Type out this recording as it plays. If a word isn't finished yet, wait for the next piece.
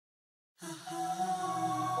Welcome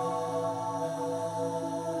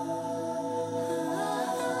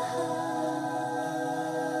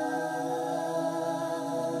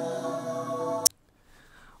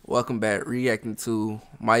back, reacting to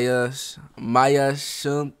Miyashita.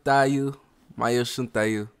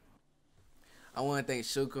 I want to thank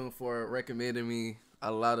Shukun for recommending me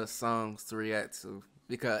a lot of songs to react to,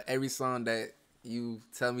 because every song that you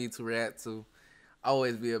tell me to react to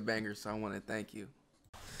always be a banger, so I want to thank you.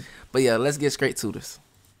 But yeah, let's get straight to this.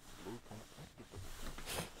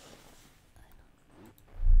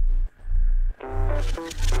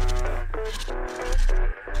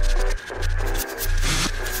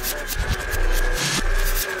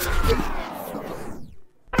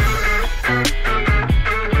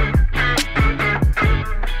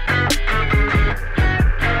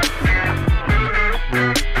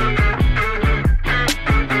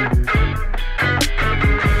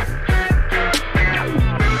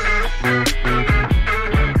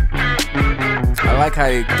 I like how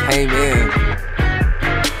it came in.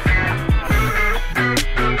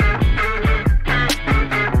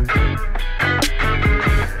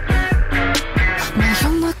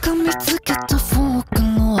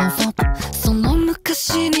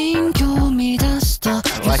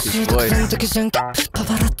 I like his voice.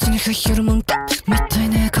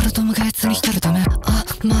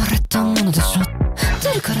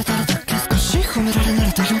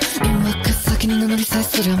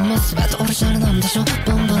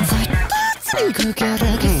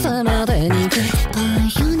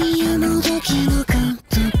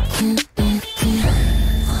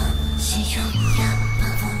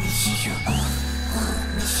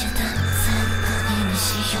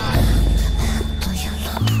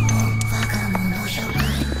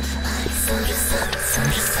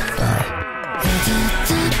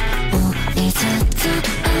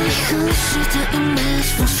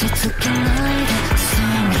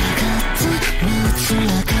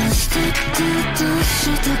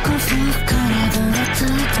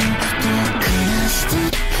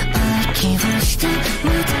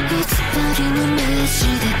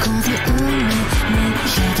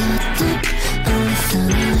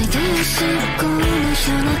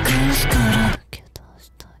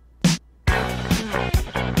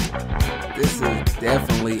 This is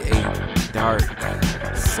definitely a dark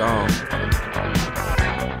song,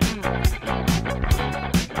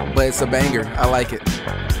 but it's a banger. I like it.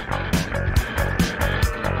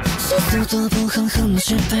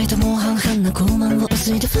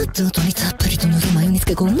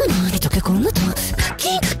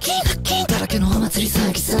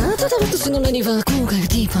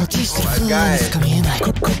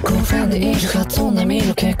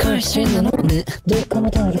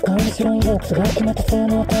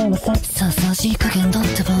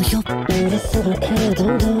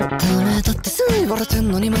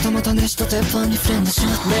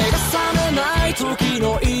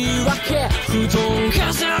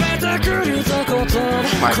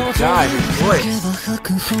 My God, his voice.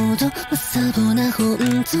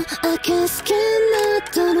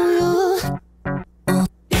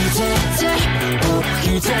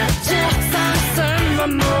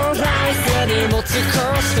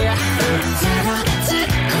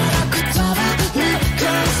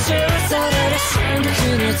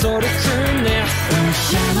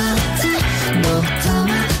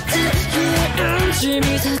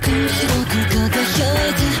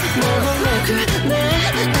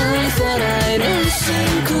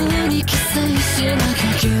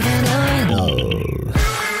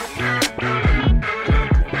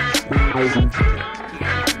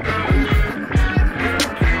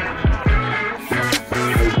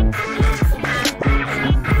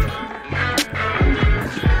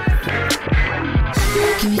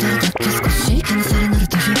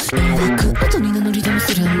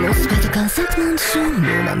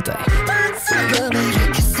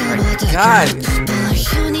 God,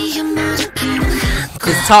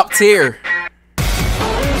 it's top tier.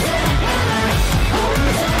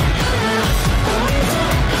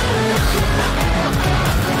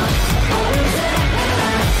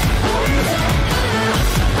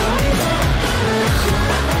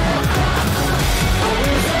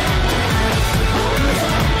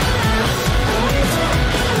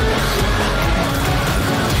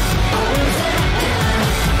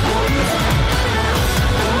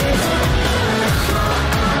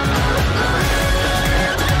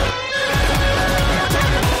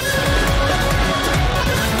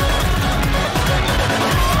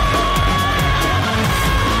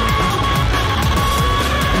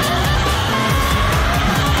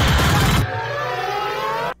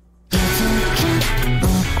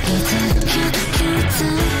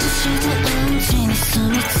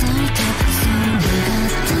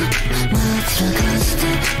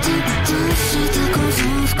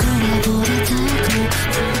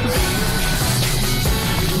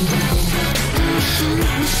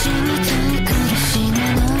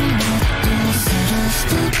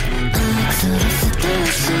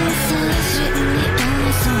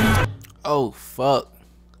 Oh fuck.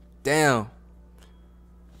 Damn.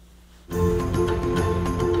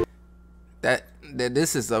 That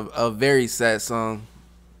this is a very sad song.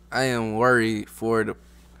 I am worried for the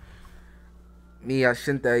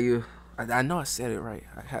Miyashita. I know I said it right.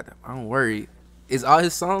 I'm worried. Is all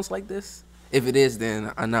his songs like this? If it is,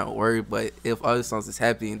 then I'm not worried. But if all his songs is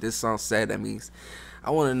happy and this song's sad, that means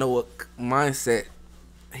I want to know what mindset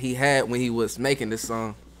he had when he was making this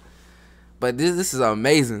song. But this is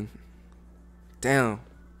amazing. Damn.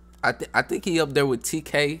 I think he up there with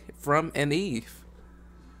TK from and Eve.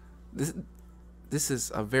 This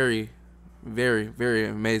is a very, very, very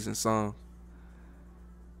amazing song.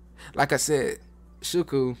 Like I said,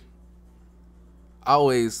 Shuku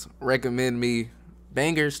always recommend me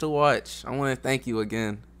bangers to watch. I want to thank you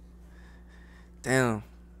again. Damn,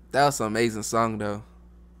 that was an amazing song though,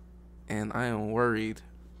 and I am worried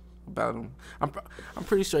about him. I'm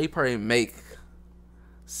pretty sure he probably make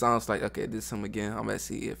songs like, okay, this is him again. I'm gonna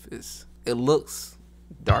see if it looks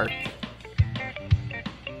dark.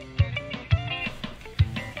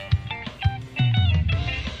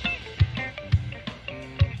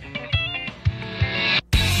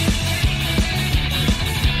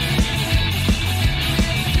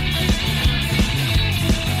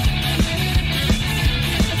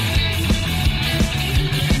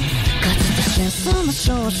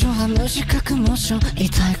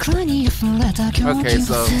 Okay,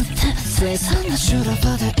 so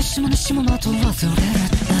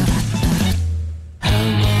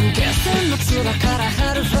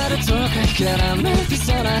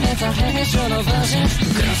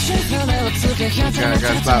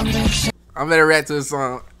gotta stop. I'm gonna react to this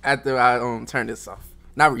song after I turn this off.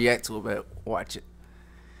 Not react to it, but watch it.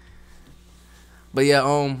 But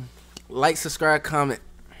yeah, like, subscribe, comment.